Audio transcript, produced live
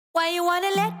Why you wanna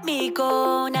let me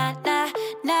go? Nah, nah,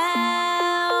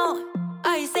 now.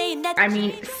 Are you saying that? I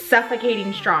mean,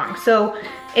 suffocating strong. So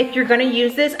if you're gonna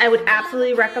use this, I would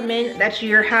absolutely recommend that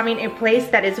you're having a place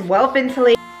that is well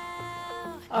ventilated.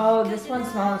 Oh, this one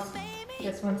smells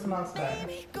good.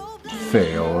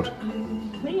 Failed.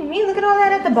 What do you mean? Look at all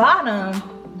that at the bottom.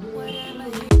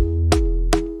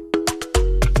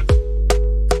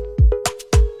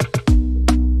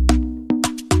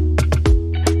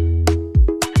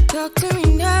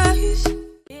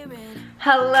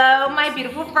 Hello, my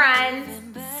beautiful friends.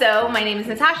 So my name is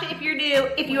Natasha if you're new.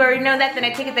 If you already know that, then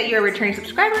I take it that you're a returning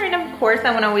subscriber. And of course,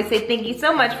 I want to always say thank you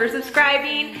so much for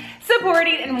subscribing,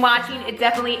 supporting, and watching. It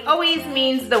definitely always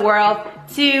means the world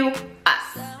to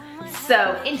us.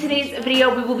 So in today's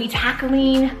video, we will be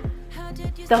tackling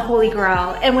the Holy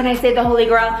Grail. And when I say the Holy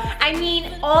Grail, I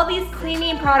mean all these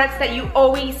cleaning products that you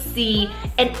always see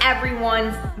in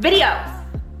everyone's videos.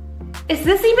 Is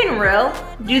this even real?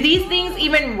 Do these things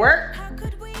even work?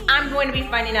 I'm going to be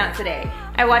finding out today.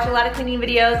 I watch a lot of cleaning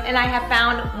videos and I have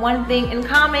found one thing in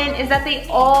common is that they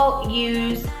all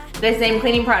use the same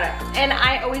cleaning products. And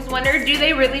I always wonder, do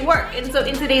they really work? And so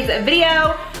in today's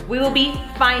video, we will be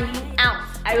finding out.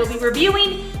 I will be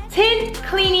reviewing 10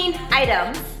 cleaning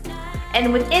items.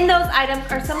 And within those items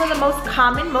are some of the most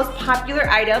common, most popular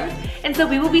items. And so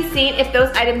we will be seeing if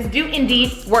those items do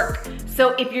indeed work.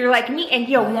 So if you're like me and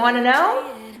you wanna know,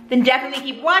 then definitely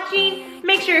keep watching.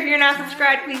 Make sure if you're not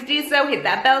subscribed, please do so. Hit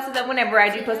that bell so that whenever I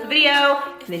do post a video,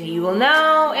 then you will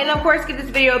know. And of course, give this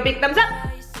video a big thumbs up.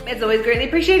 It's always greatly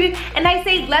appreciated. And I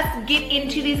say, let's get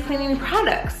into these cleaning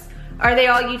products. Are they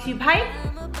all YouTube hype?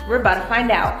 We're about to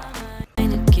find out.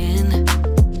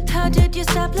 How did you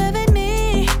stop loving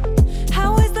me?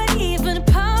 How is that even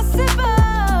possible?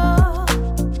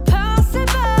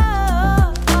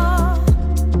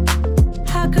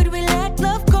 How could we let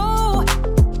love go?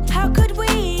 How could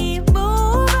we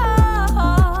move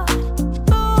on?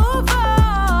 Move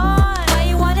on. Why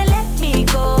you wanna let me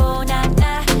go? Nah,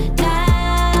 nah,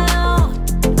 now.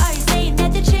 Are you saying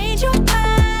that to change your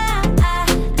mind?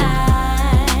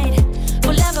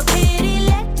 Well, have a pity,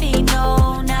 let me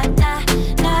know. Nah, nah,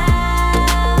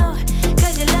 now.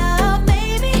 'Cause your love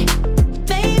made me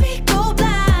go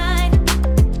blind.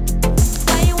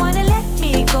 Why you wanna let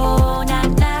me go? Nah,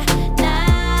 nah,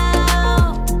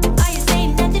 now. Are you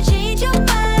saying that to change your mind?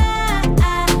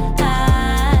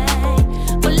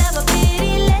 Well, have a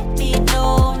pity, let me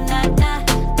know. Nah, nah,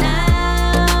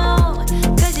 now.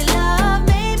 'Cause your love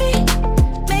made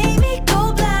me go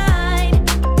blind.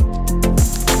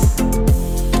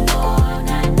 Oh,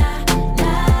 nah, nah,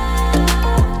 nah.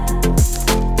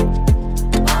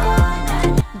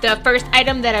 The first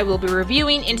item that I will be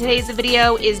reviewing in today's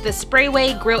video is the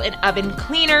Sprayway Grill and Oven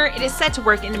Cleaner. It is set to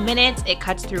work in minutes. It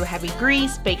cuts through heavy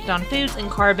grease, baked on foods, and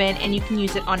carbon, and you can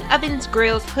use it on ovens,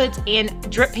 grills, hoods, and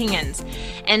drip pans.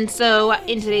 And so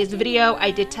in today's video,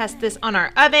 I did test this on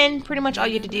our oven. Pretty much all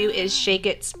you have to do is shake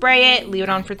it, spray it, leave it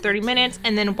on for 30 minutes,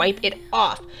 and then wipe it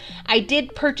off. I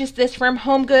did purchase this from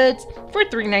HomeGoods for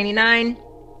 $3.99.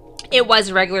 It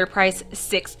was regular price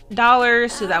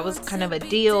 $6, so that was kind of a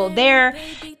deal there.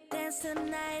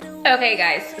 Okay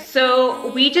guys,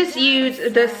 so we just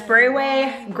used the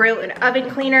Sprayway Grill and Oven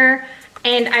Cleaner,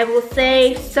 and I will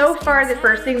say so far the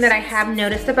first thing that I have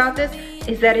noticed about this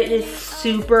is that it is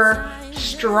super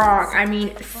strong. I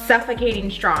mean,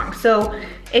 suffocating strong. So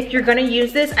if you're gonna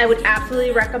use this, I would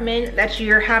absolutely recommend that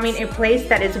you're having a place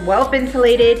that is well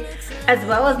ventilated, as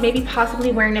well as maybe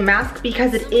possibly wearing a mask,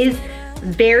 because it is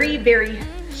very, very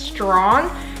strong,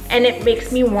 and it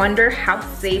makes me wonder how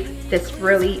safe this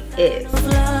really is.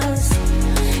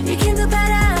 You can do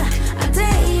better. I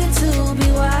dare you to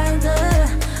be wilder.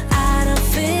 I don't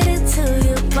fit into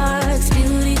your box.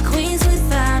 Beauty queens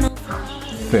without no.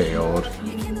 Failed.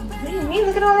 What do you mean?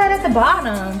 Look at all that at the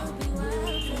bottom.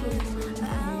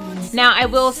 Now, I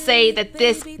will say that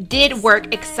this did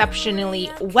work exceptionally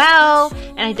well,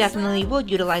 and I definitely will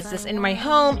utilize this in my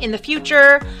home in the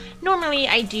future. Normally,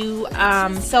 I do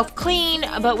self-clean,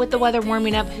 but with the weather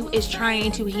warming up, who is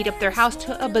trying to heat up their house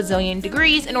to a bazillion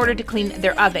degrees in order to clean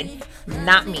their oven?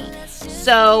 Not me.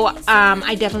 So,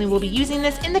 I definitely will be using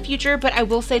this in the future, but I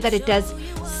will say that it does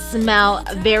smell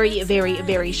very, very,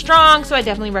 very strong, so I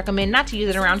definitely recommend not to use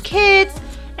it around kids.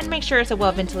 And make sure it's a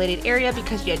well-ventilated area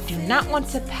because you do not want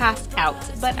to pass out.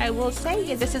 But I will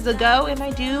say this is a go, and I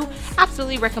do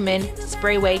absolutely recommend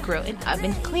Sprayway Grill and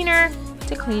Oven Cleaner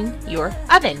to clean your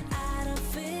oven.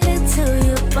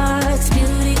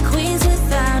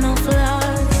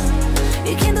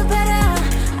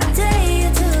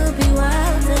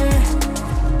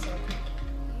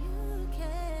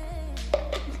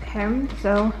 Okay,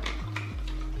 so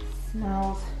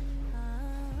Smells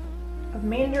of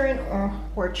mandarin or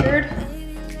orchard.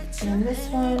 And then this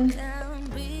one,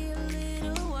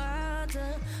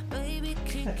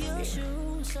 let's see.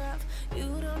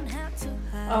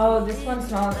 Oh, this one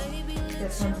smells good.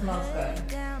 This one smells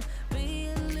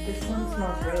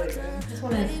really good. This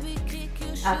one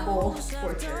is apple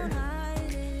orchard.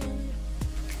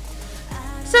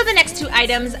 So the next two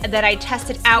items that I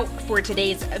tested out for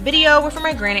today's video were for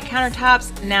my granite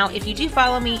countertops. Now, if you do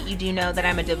follow me, you do know that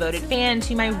I'm a devoted fan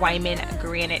to my Wyman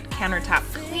granite countertop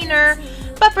cleaner.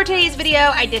 But for today's video,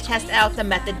 I did test out the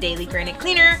Method Daily Granite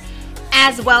Cleaner,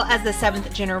 as well as the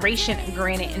 7th generation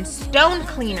granite and stone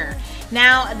cleaner.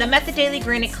 Now, the Method Daily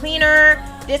Granite Cleaner,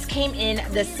 this came in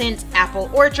the scent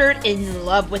Apple Orchard. In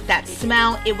love with that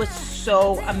smell. It was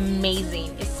so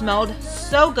amazing. It smelled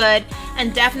so good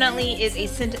and definitely is a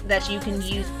scent that you can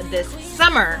use this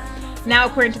summer. Now,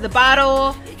 according to the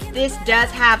bottle, this does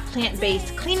have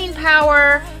plant-based cleaning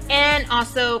power and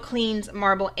also cleans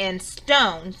marble and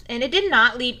stones. And it did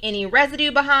not leave any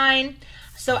residue behind.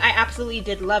 So I absolutely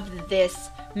did love this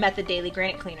Method Daily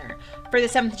Granite Cleaner. For the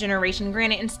 7th generation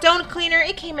granite and stone cleaner,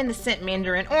 it came in the scent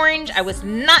Mandarin Orange. I was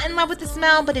not in love with the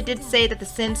smell, but it did say that the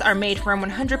scents are made from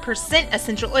 100%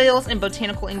 essential oils and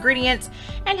botanical ingredients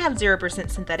and have 0%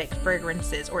 synthetic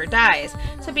fragrances or dyes.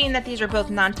 So being that these are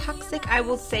both non-toxic, I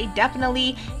will say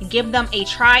definitely give them a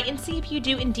try and see if you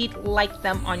do indeed like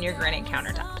them on your granite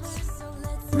countertops.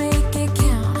 Make it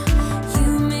count.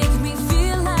 You make me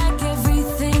feel like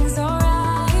everything's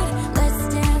alright.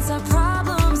 Let's dance our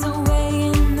problems away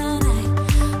in the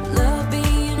night. Love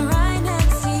being right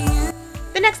next to you.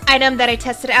 The next item that I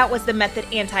tested out was the Method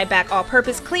Anti-Bac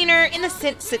All-Purpose Cleaner in the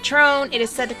scent Citron. It is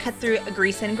said to cut through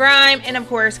grease and grime and of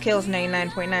course kills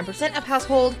 99.9% of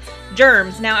household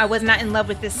germs. Now, I was not in love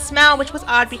with this smell, which was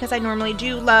odd because I normally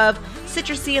do love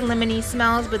citrusy and lemony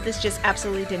smells, but this just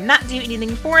absolutely did not do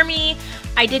anything for me.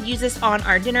 I did use this on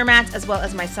our dinner mats as well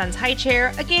as my son's high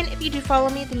chair. Again, if you do follow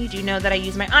me, then you do know that I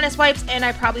use my Honest Wipes, and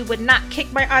I probably would not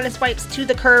kick my Honest Wipes to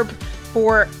the curb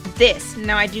for this.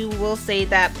 Now, I will say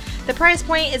that the price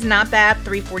point is not bad,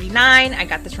 $3.49. I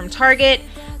got this from Target,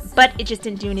 but it just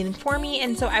didn't do anything for me,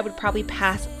 and so I would probably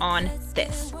pass on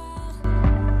this.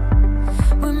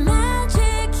 We're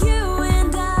magic, you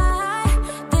and I.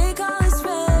 They call us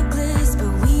reckless,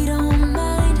 but we don't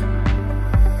mind.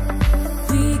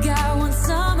 We got one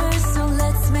summer, so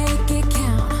let's make it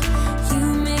count.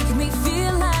 You make me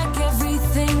feel like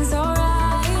everything's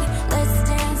alright. Let's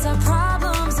dance our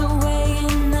problems away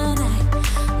in the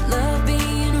night. Love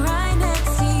being right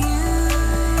next to you.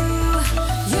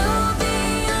 You'll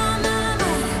be on my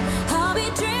mind. I'll be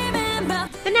dreaming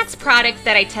about. The next product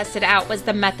that I tested out was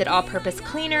the Method All-Purpose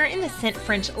Cleaner in the scent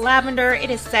French Lavender. It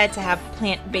is said to have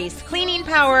plant-based cleaning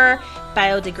power,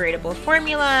 biodegradable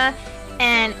formula,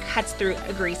 and cuts through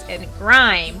grease and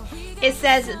grime. It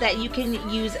says that you can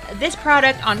use this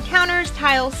product on counters,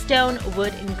 tiles, stone,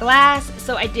 wood, and glass.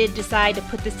 So I did decide to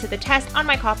put this to the test on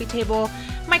my coffee table.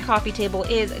 My coffee table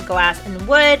is glass and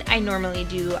wood. I normally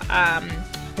do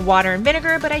water and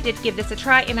vinegar, but I did give this a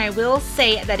try, and I will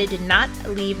say that it did not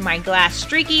leave my glass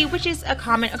streaky, which is a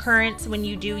common occurrence when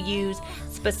you do use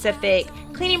specific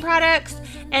cleaning products,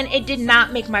 and it did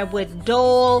not make my wood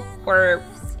dull or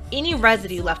any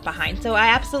residue left behind. So I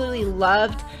absolutely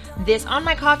loved this on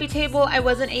my coffee table. I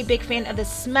wasn't a big fan of the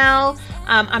smell.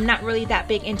 I'm not really that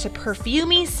big into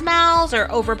perfumey smells or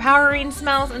overpowering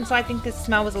smells, and so I think this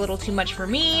smell was a little too much for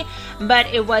me, but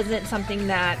it wasn't something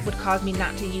that would cause me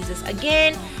not to use this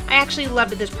again. I actually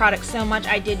loved this product so much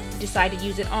I did decide to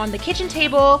use it on the kitchen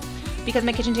table because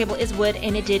my kitchen table is wood,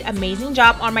 and it did an amazing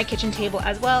job on my kitchen table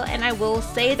as well. And I will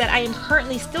say that I am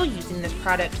currently still using this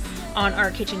product on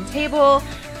our kitchen table,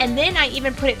 and then I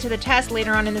even put it to the test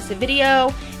later on in this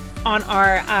video on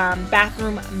our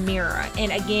bathroom mirror,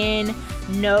 and again,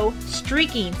 no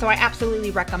streaking. So I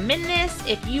absolutely recommend this.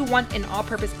 If you want an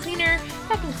all-purpose cleaner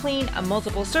that can clean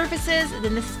multiple surfaces,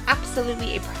 then this is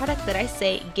absolutely a product that I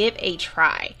say give a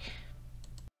try.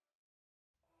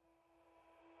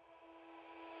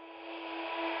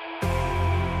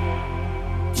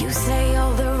 You say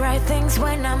all the right things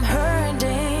when I'm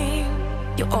hurting.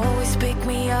 You always pick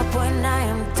me up when I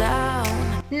am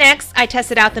down. Next, I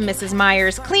tested out the Mrs.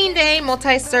 Meyer's Clean Day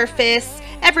Multi-Surface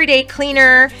Everyday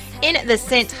Cleaner in the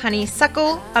scent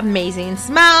Honeysuckle. Amazing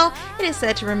smell. It is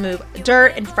said to remove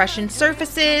dirt and freshen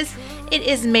surfaces. It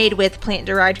is made with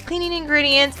plant-derived cleaning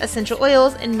ingredients, essential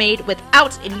oils, and made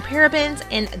without any parabens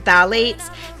and phthalates,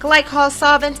 glycol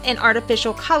solvents, and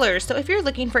artificial colors. So if you're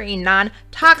looking for a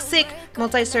non-toxic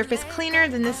multi-surface cleaner,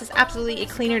 then this is absolutely a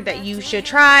cleaner that you should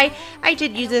try. I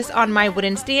did use this on my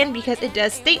wooden stand because it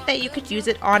does state that you could use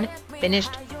it on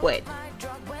finished wood.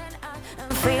 I'm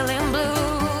feeling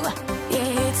blue,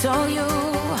 yeah, it's all you,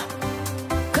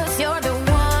 'cause you're the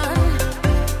one,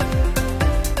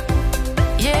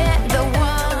 yeah, the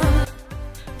one.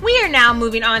 We are now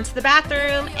moving on to the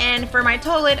bathroom, and for my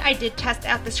toilet, I did test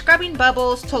out the Scrubbing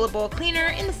Bubbles Toilet Bowl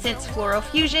Cleaner in the scent Floral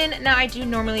Fusion. Now, I do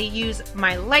normally use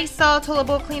my Lysol Toilet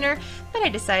Bowl Cleaner, but I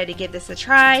decided to give this a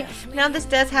try. Now, this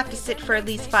does have to sit for at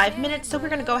least 5 minutes, so we're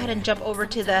going to go ahead and jump over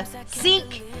to the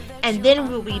sink, and then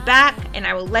we'll be back, and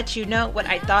I will let you know what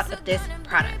I thought of this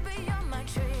product.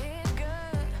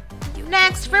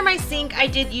 Next, for my sink, I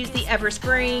did use the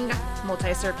Everspring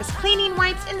multi-surface cleaning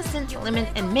wipes in the scent lemon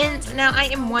and mint. Now, I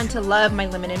am one to love my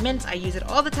lemon and mint. I use it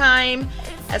all the time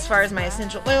as far as my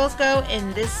essential oils go,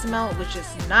 and this smell was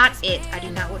just not it. I do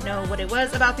not know what it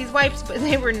was about these wipes, but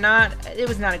it was not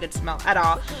a good smell at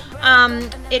all.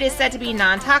 It is said to be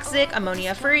non-toxic,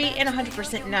 ammonia-free, and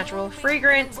 100% natural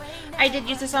fragrance. I did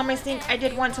use this on my sink. I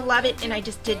did want to love it, and I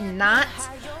just did not.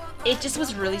 It just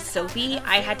was really soapy.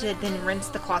 I had to then rinse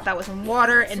the cloth out with some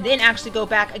water and then actually go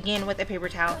back again with a paper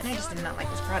towel, and I just did not like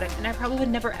this product, and I probably would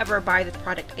never ever buy this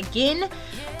product again.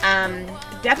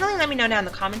 Definitely let me know down in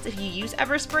the comments if you use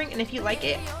Everspring and if you like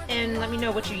it, and let me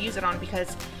know what you use it on,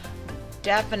 because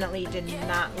definitely did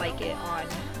not like it on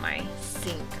my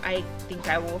sink. I think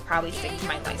I will probably stick to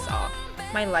my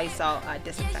Lysol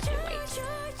disinfectant wipes.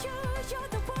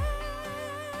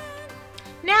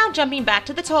 Now, jumping back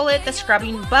to the toilet, the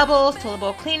Scrubbing Bubbles Toilet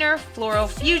Bowl Cleaner Floral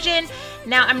Fusion.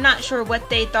 Now, I'm not sure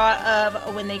what they thought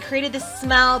of when they created this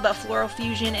smell, but Floral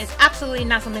Fusion is absolutely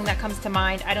not something that comes to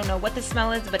mind. I don't know what the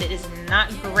smell is, but it is not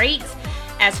great.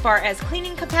 As far as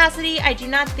cleaning capacity, I do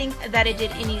not think that it did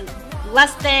any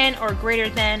less than or greater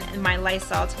than my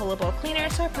Lysol Toilet Bowl Cleaner,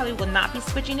 so I probably will not be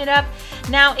switching it up.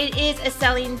 Now, it is a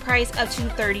selling price of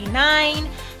 $2.39,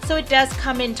 so it does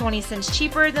come in 20 cents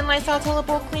cheaper than Lysol Toilet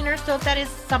Bowl Cleaner. So if that is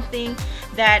something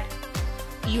that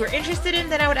you are interested in,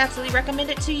 then I would absolutely recommend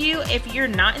it to you. If you're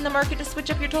not in the market to switch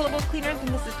up your toilet bowl cleaner,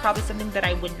 then this is probably something that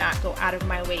I would not go out of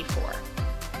my way for.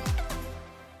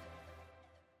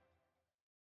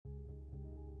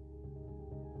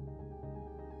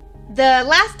 The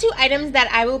last two items that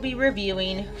I will be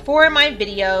reviewing for my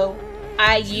video,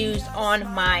 I used on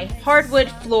my hardwood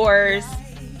floors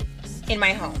in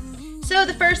my home. So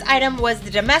the first item was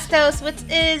the Domestos, which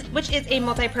is a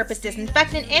multi-purpose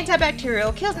disinfectant,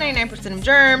 antibacterial, kills 99% of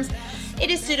germs. It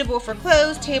is suitable for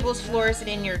clothes, tables, floors, and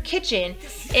in your kitchen.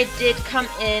 It did come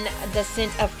in the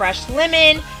scent of fresh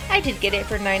lemon. I did get it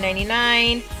for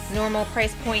 $9.99. Normal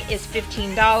price point is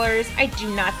 $15. I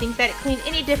do not think that it cleaned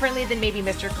any differently than maybe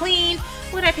Mr. Clean.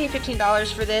 Would I pay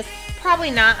 $15 for this? Probably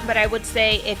not, but I would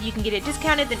say if you can get it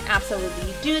discounted, then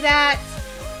absolutely do that.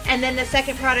 And then the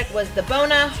second product was the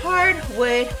Bona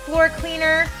Hardwood Floor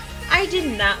Cleaner. I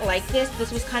did not like this.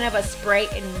 This was kind of a spray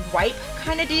and wipe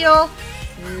kind of deal.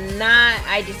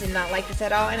 I just did not like this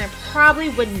at all, and I probably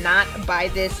would not buy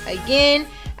this again.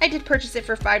 I did purchase it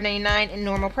for $5.99, and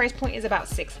normal price point is about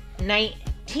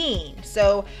 $6.19.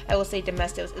 So I will say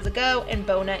Domestos is a go, and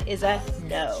Bona is a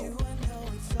no.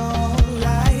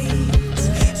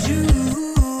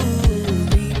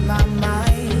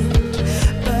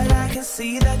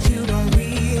 See that you don't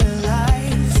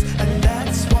realize, and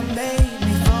that's what made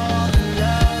me fall in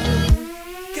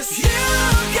love. 'Cause you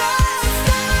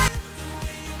got.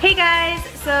 Hey guys,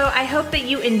 so I hope that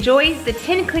you enjoyed the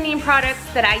 10 cleaning products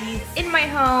that I used in my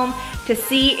home to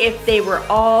see if they were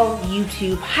all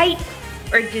YouTube hype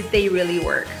or did they really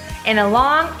work. And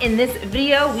along in this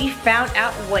video, we found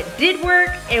out what did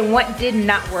work and what did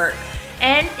not work.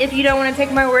 And if you don't want to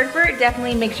take my word for it,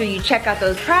 definitely make sure you check out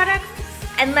those products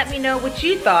and let me know what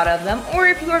you thought of them, or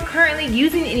if you are currently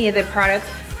using any of the products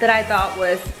that I thought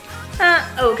was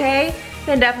okay,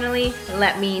 then definitely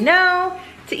let me know.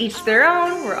 To each their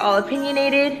own, we're all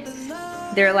opinionated.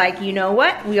 They're like, you know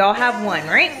what, we all have one,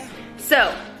 right?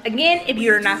 So again, if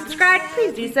you're not subscribed,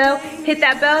 please do so. Hit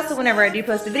that bell so whenever I do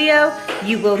post a video,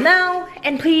 you will know.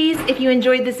 And please, if you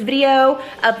enjoyed this video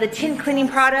of the 10 cleaning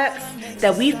products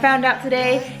that we found out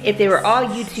today, if they were all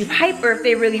YouTube hype or if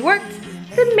they really worked,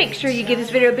 then make sure you give this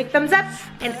video a big thumbs up,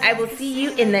 and I will see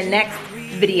you in the next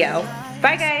video.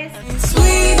 Bye guys.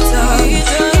 Sweet.